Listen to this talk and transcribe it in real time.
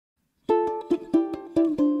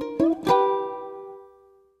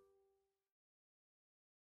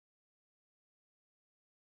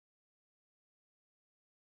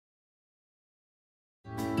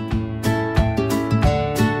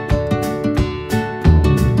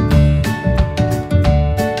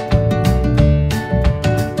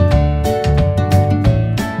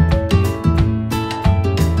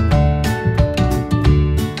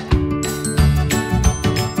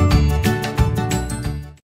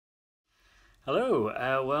Hello,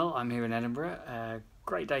 well, I'm here in Edinburgh.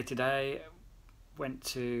 Great day today. Went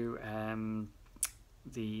to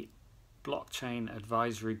the blockchain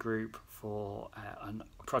advisory group for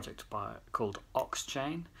a project called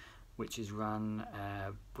Oxchain, which is run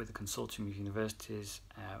with a consortium of universities,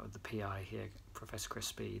 with the PI here, Professor Chris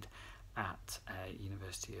Speed, at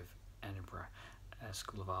University of Edinburgh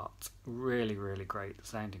School of Art. Really, really great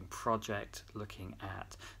sounding project looking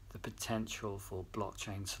at the potential for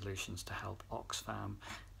blockchain solutions to help Oxfam,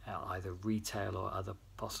 either retail or other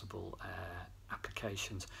possible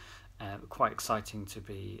applications. Quite exciting to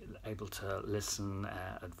be able to listen,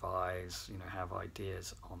 advise, have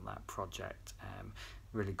ideas on that project.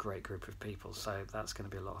 Really great group of people, so that's going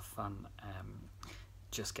to be a lot of fun.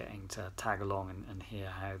 Just getting to tag along and hear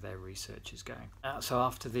how their research is going. So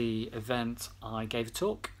after the event I gave a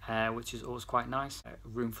talk, which is always quite nice. A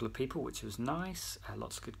room full of people, which was nice.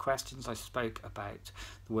 Lots of good questions. I spoke about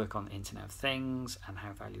the work on the Internet of Things and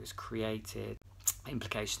how value is created,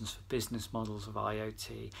 implications for business models of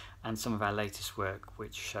IoT, and some of our latest work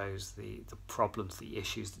which shows the problems, the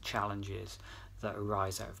issues, the challenges that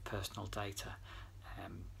arise out of personal data.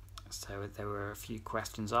 So there were a few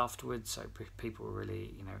questions afterwards, so people were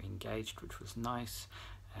really engaged, which was nice.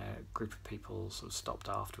 A group of people sort of stopped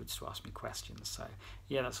afterwards to ask me questions, so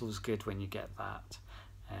yeah, that's always good when you get that.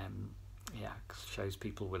 Yeah, shows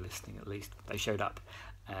people were listening, at least they showed up,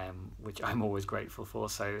 which I'm always grateful for.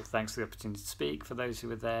 So thanks for the opportunity to speak for those who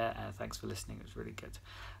were there, and thanks for listening. It was really good.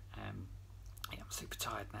 Yeah, I'm super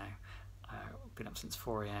tired now. I've been up since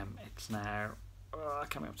 4 a.m. It's now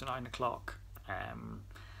coming up to 9 o'clock.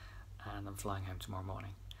 And I'm flying home tomorrow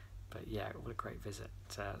morning. But yeah, what a great visit.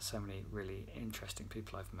 So many really interesting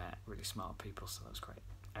people I've met, really smart people, so that was great.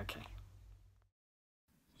 Okay.